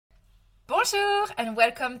Bonjour and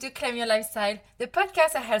welcome to Claim Your Lifestyle, the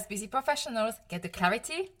podcast that helps busy professionals get the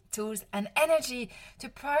clarity, tools and energy to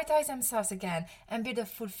prioritize themselves again and build a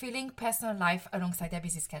fulfilling personal life alongside their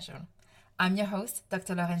busy schedule. I'm your host,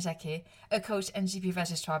 Dr. Lauren Jacquet, a coach and GP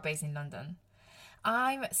registrar based in London.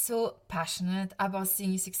 I'm so passionate about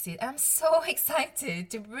seeing you succeed. I'm so excited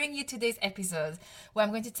to bring you today's episode where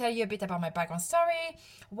I'm going to tell you a bit about my background story,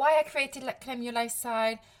 why I created Claim Your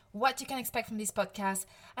Lifestyle, what you can expect from this podcast,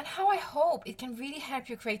 and how I hope it can really help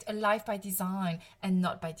you create a life by design and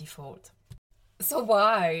not by default. So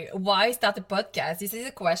why? Why start a podcast? This is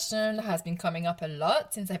a question that has been coming up a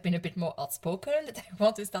lot since I've been a bit more outspoken that I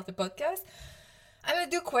want to start a podcast. And I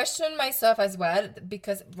do question myself as well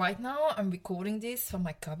because right now I'm recording this from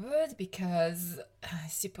my cupboard because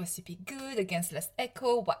it's supposed to be good, against less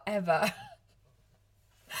echo, whatever.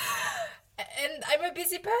 And I'm a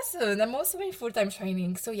busy person. I'm also in full-time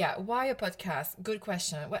training. So yeah, why a podcast? Good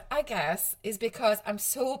question. Well, I guess it's because I'm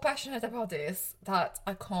so passionate about this that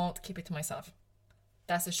I can't keep it to myself.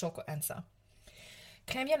 That's a short answer.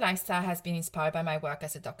 Claim Your Lifestyle has been inspired by my work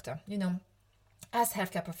as a doctor. You know, as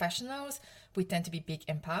healthcare professionals, we tend to be big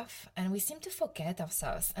empaths and we seem to forget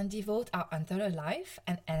ourselves and devote our entire life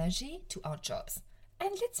and energy to our jobs.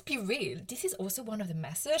 And let's be real, this is also one of the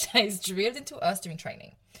messages that is drilled into us during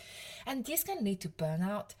training. And this can lead to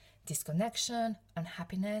burnout, disconnection,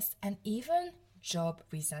 unhappiness, and even job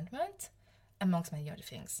resentment, amongst many other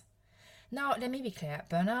things. Now, let me be clear.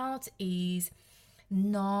 Burnout is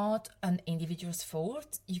not an individual's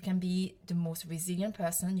fault. You can be the most resilient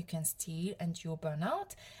person, you can still endure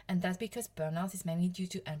burnout, and that's because burnout is mainly due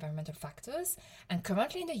to environmental factors. And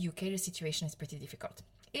currently in the UK, the situation is pretty difficult.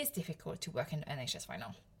 It's difficult to work in the NHS right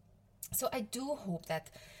now. So I do hope that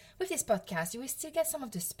with this podcast, you will still get some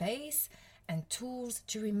of the space and tools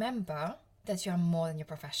to remember that you are more than your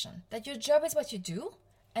profession, that your job is what you do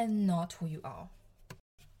and not who you are.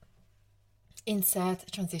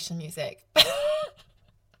 Insert transition music.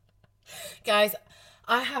 Guys,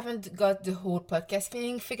 I haven't got the whole podcast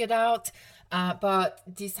thing figured out, but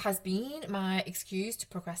this has been my excuse to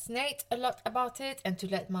procrastinate a lot about it and to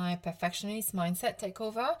let my perfectionist mindset take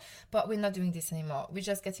over. But we're not doing this anymore. We're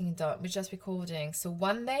just getting it done. We're just recording. So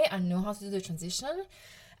one day I know how to do the transition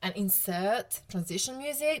and insert transition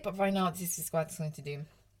music, but right now this is what it's going to do.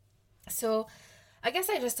 So I guess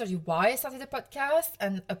I just told you why I started a podcast,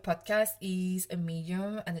 and a podcast is a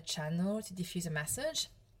medium and a channel to diffuse a message.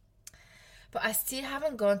 But I still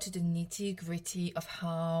haven't gone to the nitty-gritty of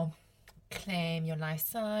how Claim Your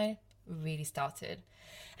Lifestyle really started.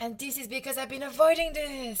 And this is because I've been avoiding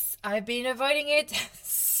this. I've been avoiding it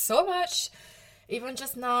so much. Even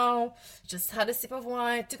just now, just had a sip of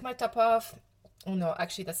wine, took my top off. Oh no,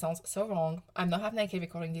 actually that sounds so wrong. I'm not half naked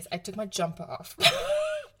recording this. I took my jumper off.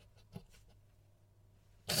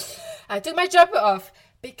 I took my jumper off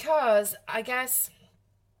because I guess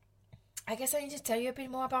I need to tell you a bit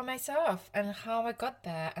more about myself and how I got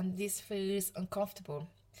there, and this feels uncomfortable.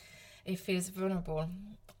 It feels vulnerable,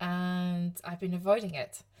 and I've been avoiding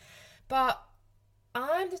it. But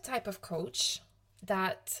I'm the type of coach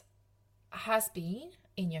that has been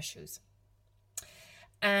in your shoes.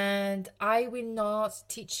 And I will not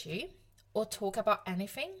teach you or talk about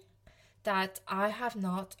anything that I have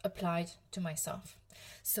not applied to myself.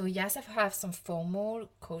 So yes, I have some formal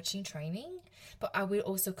coaching training, but I will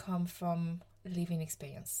also come from living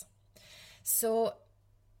experience. So,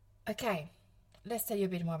 okay, let's tell you a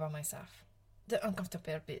bit more about myself. The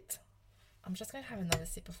uncomfortable bit. I'm just going to have another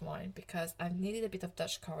sip of wine because I've needed a bit of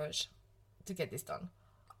Dutch courage to get this done.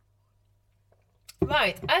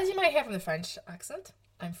 Right, as you might hear from the French accent,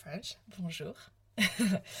 I'm French, bonjour.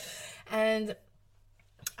 And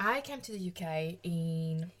I came to the UK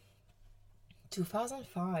in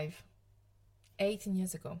 2005, 18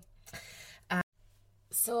 years ago.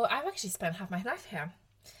 So I've actually spent half my life here,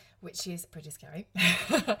 which is pretty scary.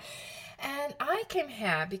 And I came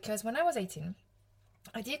here because when I was 18,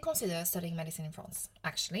 I did consider studying medicine in France,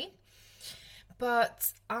 actually.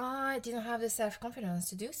 But I didn't have the self-confidence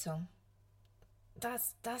to do so.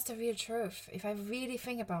 That's the real truth. If I really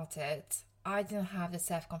think about it, I didn't have the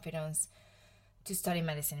self-confidence to study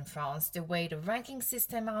medicine in France, the way the ranking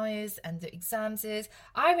system is and the exams is.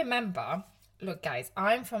 I remember, look guys,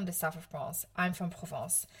 I'm from the south of France. I'm from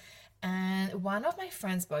Provence. And one of my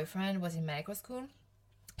friend's boyfriend was in medical school.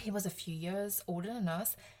 He was a few years older than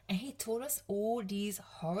us, and he told us all these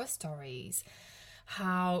horror stories.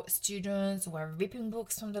 How students were ripping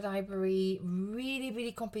books from the library,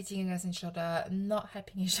 really competing against each other, not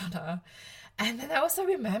helping each other. And then I also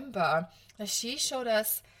remember that she showed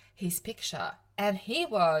us his picture, and he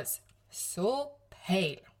was so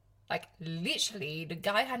pale. Like, literally, the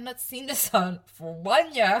guy had not seen the sun for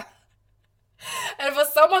 1 year. And for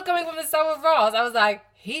someone coming from the south of France, I was like,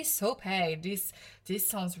 he's so paid. This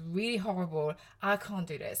sounds really horrible. I can't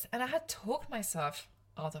do this. And I had talked myself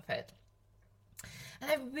out of it. And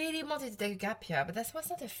I really wanted to take a gap year, but that was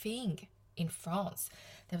not a thing in France.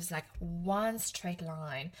 There was like one straight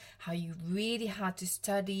line, how you really had to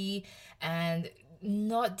study and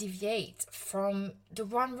not deviate from the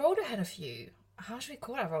one road ahead of you. How should we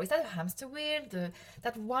call that road? Is that a hamster wheel?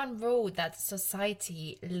 That one road that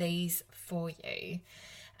society lays for you.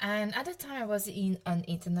 And at the time I was in an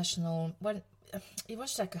international, well, it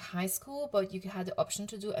was like a high school, but you had the option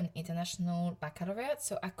to do an international baccalaureate.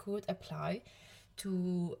 So I could apply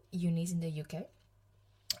to unis in the UK.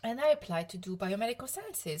 And I applied to do biomedical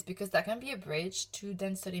sciences because that can be a bridge to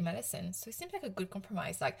then study medicine. So it seems like a good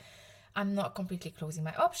compromise. Like, I'm not completely closing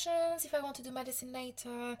my options if I want to do medicine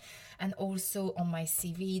later. And also on my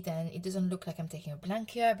CV, then it doesn't look like I'm taking a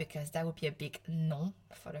blank year because that would be a big no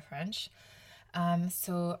for the French.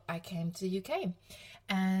 So I came to the UK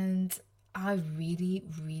and I really,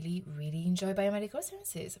 really, really enjoy biomedical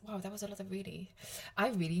sciences. Wow, that was a lot of really. I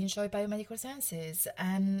really enjoy biomedical sciences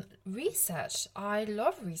and research. I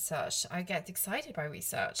love research. I get excited by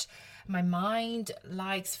research. My mind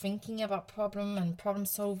likes thinking about problem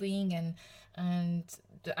solving and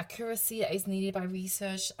the accuracy that is needed by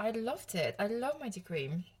research. I loved it. I love my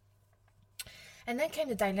degree. And then came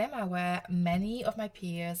the dilemma where many of my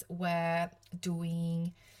peers were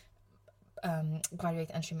doing graduate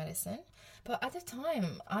entry medicine. But at the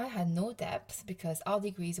time, I had no depth because our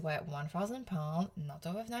degrees were £1,000, not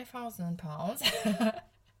over £9,000.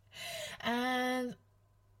 And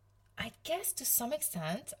I guess to some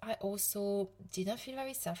extent, I also didn't feel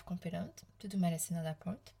very self-confident to do medicine at that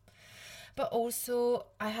point. But also,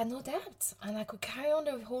 I had no depth and I could carry on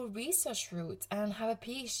the whole research route and have a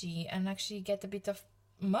PhD and actually get a bit of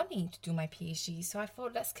money to do my PhD. So I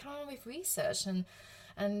thought, let's carry on with research and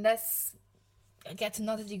let's get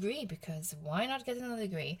another degree, because why not get another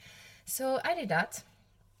degree? So I did that.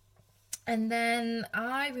 And then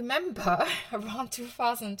I remember around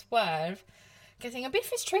 2012 getting a bit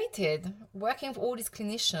frustrated working with all these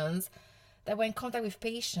clinicians that were in contact with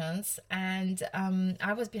patients, and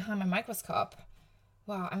I was behind my microscope.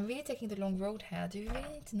 Wow, I'm really taking the long road here. Do you really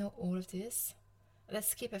need to know all of this? Let's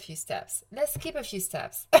skip a few steps.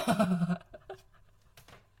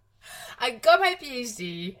 I got my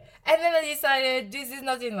PhD, and then I decided this is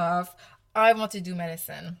not enough. I want to do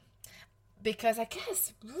medicine. Because I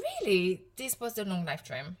guess, really, this was the long life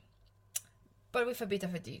dream, but with a bit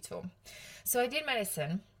of a detour. So I did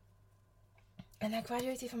medicine, and I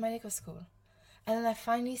graduated from medical school. And then I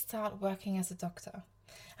finally started working as a doctor.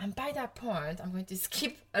 And by that point, I'm going to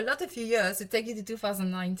skip a lot of few years to take you to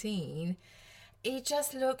 2019. It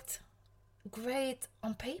just looked great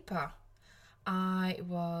on paper. I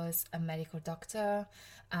was a medical doctor.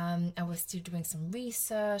 I was still doing some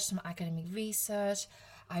research, some academic research.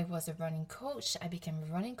 I was a running coach. I became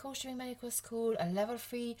a running coach during medical school, a level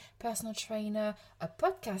 3 personal trainer, a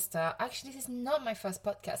podcaster. Actually, this is not my first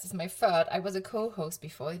podcast. It's my third. I was a co-host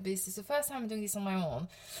before. This is the first time I'm doing this on my own.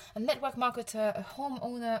 A network marketer, a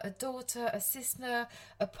homeowner, a daughter, a sister,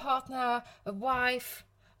 a partner, a wife,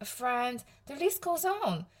 a friend. The list goes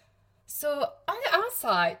on. So on the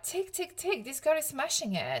outside, tick, tick, tick, this girl is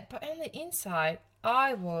smashing it. But on the inside,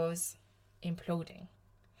 I was imploding.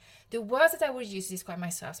 The words that I would use to describe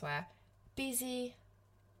myself were busy,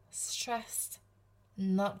 stressed,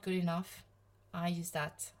 not good enough. I use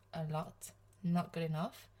that a lot. Not good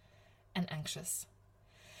enough. And anxious.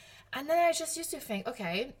 And then I just used to think,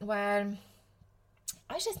 okay, well,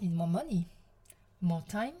 I just need more money, more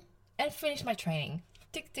time, and finish my training.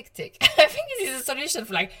 Tick, tick, tick. I think this is a solution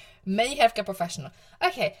for like many healthcare professionals.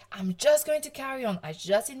 Okay, I'm just going to carry on. I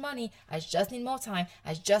just need money. I just need more time.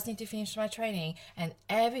 I just need to finish my training, and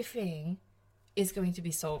everything is going to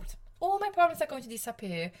be solved. All my problems are going to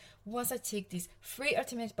disappear once I tick these 3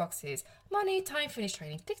 ultimate boxes: money, time, finish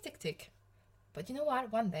training. Tick, tick, tick. But you know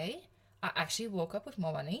what? One day, I actually woke up with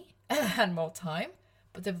more money and I had more time,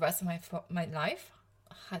 but the rest of my life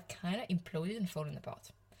had kind of imploded and fallen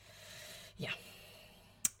apart. Yeah.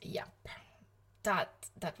 Yep,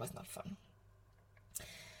 that was not fun.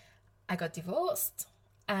 I got divorced,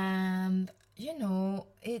 and you know,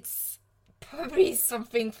 it's probably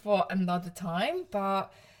something for another time,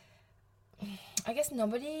 but I guess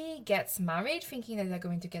nobody gets married thinking that they're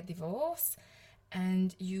going to get divorced,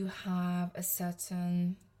 and you have a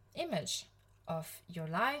certain image of your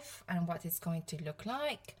life and what it's going to look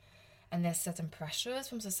like, and there's certain pressures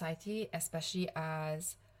from society, especially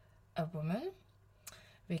as a woman,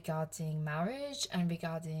 regarding marriage and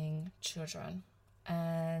regarding children.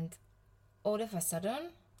 And all of a sudden,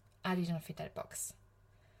 I didn't fit that box.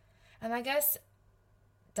 And I guess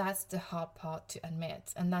that's the hard part to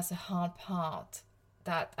admit. And that's the hard part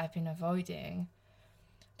that I've been avoiding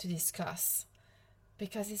to discuss.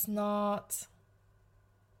 Because it's not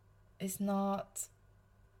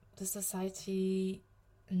the society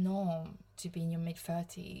norm to be in your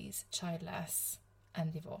mid-30s, childless,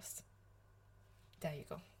 and divorced. There you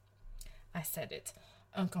go. I said it.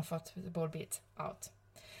 Uncomfortable bit out.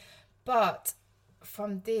 But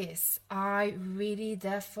from this, I really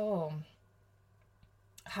therefore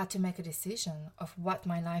had to make a decision of what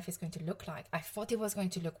my life is going to look like. I thought it was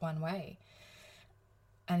going to look one way,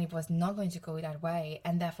 and it was not going to go that way.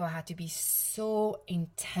 And therefore, I had to be so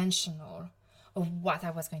intentional of what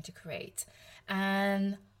I was going to create.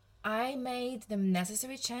 And I made the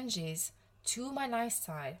necessary changes to my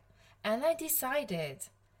lifestyle. And I decided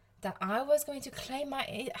that I was going to claim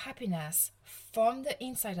my happiness from the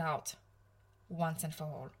inside out once and for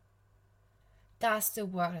all. That's the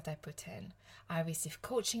work that I put in. I received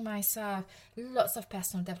coaching myself, lots of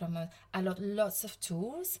personal development, I learned lots of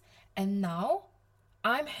tools. And now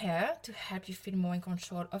I'm here to help you feel more in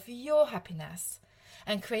control of your happiness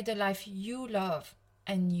and create the life you love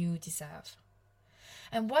and you deserve.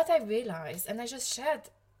 And what I realized, and I just shared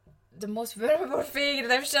the most vulnerable thing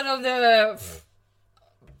that I've shared on the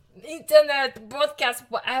internet, broadcast,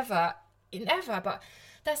 whatever, but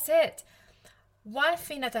that's it. One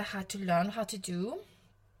thing that I had to learn how to do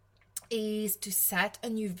is to set a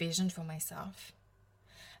new vision for myself.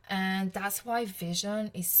 And that's why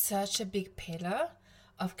vision is such a big pillar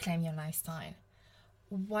of Claim Your Lifestyle.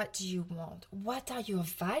 What do you want? What are your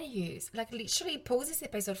values? Like, literally pause this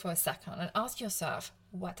episode for a second and ask yourself,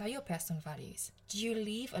 what are your personal values? Do you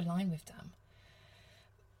live aligned with them?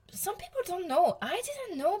 Some people don't know. I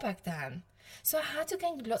didn't know back then. So I had to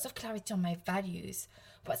gain lots of clarity on my values.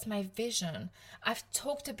 What's my vision? I've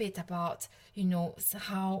talked a bit about,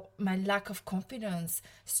 how my lack of confidence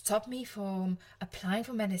stopped me from applying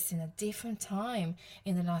for medicine at a different time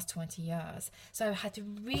in the last 20 years. So I had to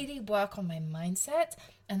really work on my mindset.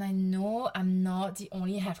 And I know I'm not the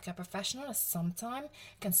only healthcare professional that sometimes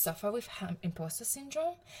can suffer with imposter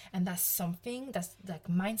syndrome. And that's something that's like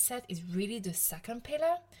mindset is really the second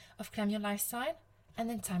pillar of Claim Your Lifestyle. And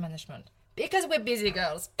then time management. Because we're busy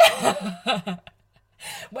girls.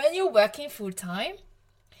 When you're working full time,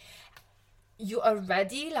 you're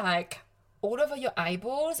already like all over your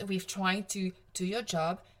eyeballs with trying to do your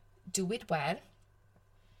job, do it well,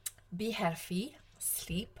 be healthy,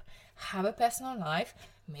 sleep, have a personal life,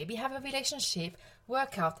 maybe have a relationship,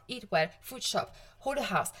 work out, eat well, food shop, hold a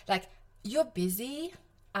house. Like, you're busy,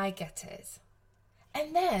 I get it.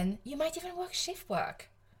 And then you might even work shift work,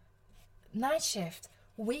 night shift,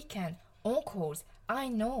 weekend, on calls, I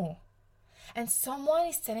know. And someone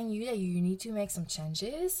is telling you that you need to make some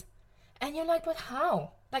changes. And you're like, but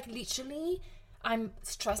how? Like, literally, I'm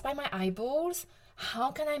stressed by my eyeballs.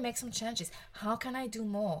 How can I make some changes? How can I do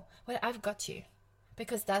more? Well, I've got you.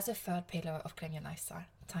 Because that's the third pillar of Claim Your Lifestyle,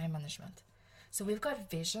 time management. So we've got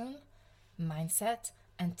vision, mindset,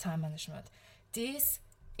 and time management. This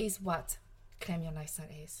is what Claim Your Lifestyle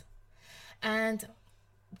is. And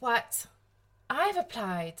what I've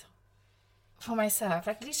applied for myself,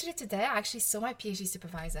 like literally today, I actually saw my PhD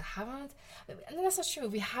supervisor. And that's not true.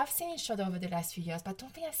 We have seen each other over the last few years, but I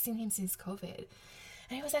don't think I've seen him since COVID.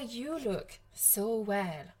 And he was like, you look so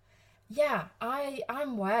well. Yeah,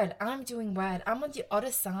 I'm well. I'm doing well. I'm on the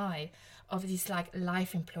other side of this like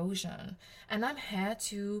life implosion. And I'm here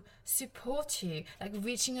to support you, like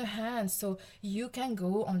reaching a hand so you can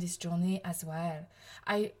go on this journey as well.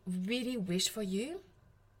 I really wish for you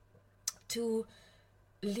to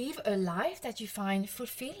live a life that you find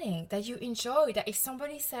fulfilling, that you enjoy, that if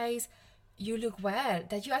somebody says you look well,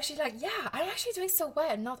 that you actually like, yeah, I'm actually doing so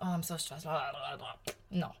well, not, oh, I'm so stressed, blah, blah, blah.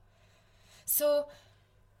 No. So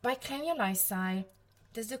by Claim Your Lifestyle,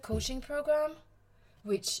 there's the coaching program,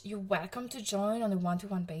 which you're welcome to join on a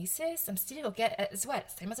one-to-one basis. I'm still get it as well,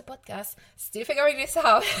 same as a podcast, still figuring this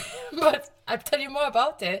out, but I'll tell you more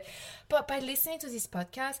about it. But by listening to this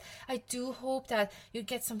podcast, I do hope that you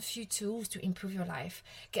get some few tools to improve your life,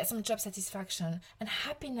 get some job satisfaction and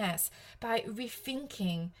happiness by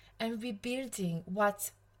rethinking and rebuilding what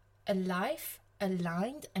a life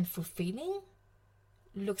aligned and fulfilling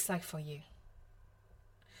looks like for you.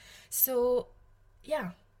 So,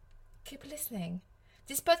 yeah, keep listening.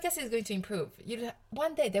 This podcast is going to improve.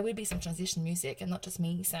 One day there will be some transition music and not just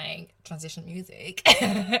me saying transition music.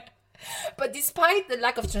 But despite the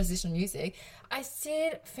lack of transition music, I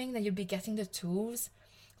still think that you'll be getting the tools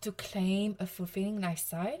to claim a fulfilling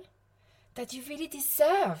lifestyle that you really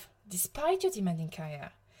deserve, despite your demanding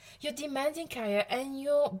career. Your demanding career and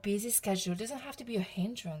your busy schedule doesn't have to be a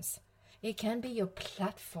hindrance. It can be your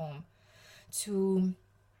platform to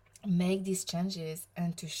make these changes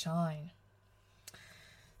and to shine.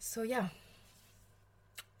 So yeah,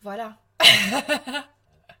 voila.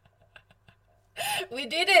 We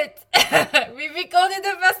did it. We recorded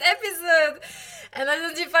the first episode and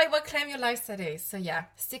identified what Claim Your Lifestyle is. So yeah,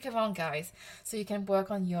 stick around, guys, so you can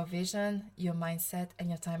work on your vision, your mindset, and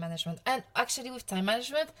your time management. And actually, with time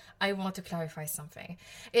management, I want to clarify something.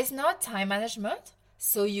 It's not time management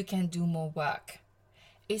so you can do more work.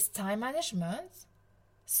 It's time management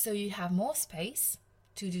so you have more space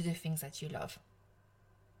to do the things that you love.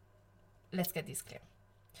 Let's get this clear.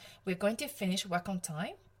 We're going to finish work on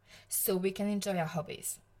time so we can enjoy our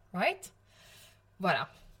hobbies, right? Voila.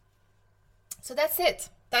 So that's it.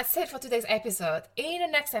 That's it for today's episode. In the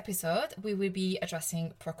next episode, we will be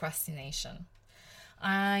addressing procrastination.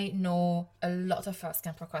 I know a lot of us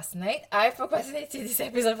can procrastinate. I've procrastinated this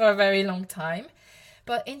episode for a very long time.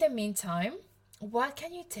 But in the meantime, what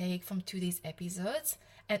can you take from today's episodes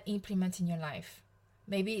and implement in your life?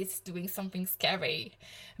 Maybe it's doing something scary.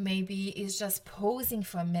 Maybe it's just pausing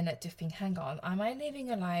for a minute to think, hang on, am I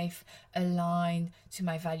living a life aligned to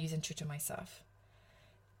my values and true to myself?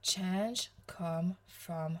 Change comes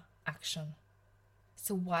from action.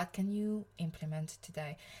 So what can you implement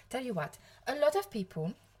today? Tell you what, a lot of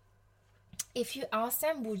people, if you ask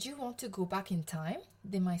them, would you want to go back in time?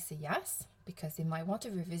 They might say yes, because they might want to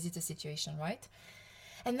revisit the situation, right?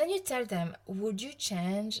 And then you tell them, would you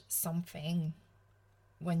change something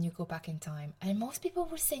when you go back in time? And most people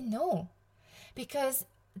will say no, because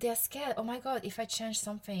they're scared. Oh my God, if I change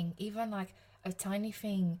something, even like a tiny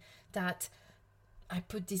thing, that I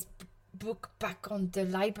put this book back on the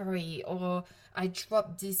library, or I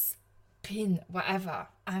drop this pin, whatever,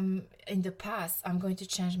 I'm in the past, I'm going to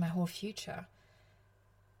change my whole future.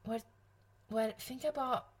 Well, think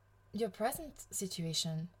about your present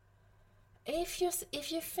situation. If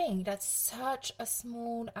you think that such a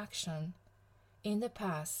small action in the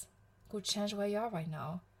past could change where you are right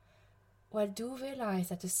now, well, do realize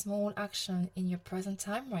that a small action in your present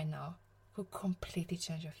time right now could completely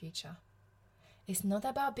change your future. It's not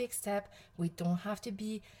about big step. We don't have to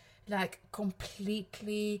be like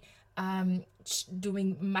completely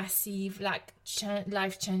doing massive like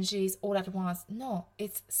life changes all at once. No,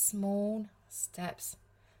 it's small steps.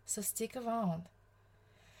 So stick around.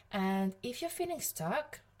 And if you're feeling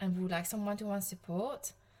stuck and would like someone to want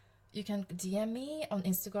support, you can DM me on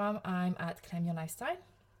Instagram. I'm at Claim Your Lifestyle.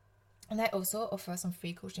 And I also offer some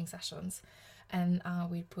free coaching sessions. And I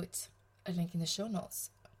will put a link in the show notes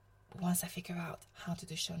once I figure out how to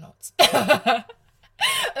do show notes.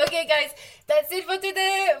 Okay, guys, that's it for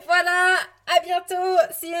today. Voila, à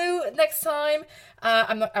bientôt. See you next time.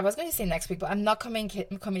 I was going to say next week, but I'm not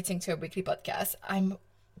committing to a weekly podcast. I'm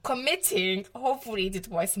committing, hopefully, to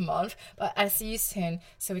twice a month. But I'll see you soon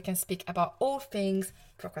so we can speak about all things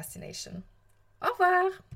procrastination. Au revoir.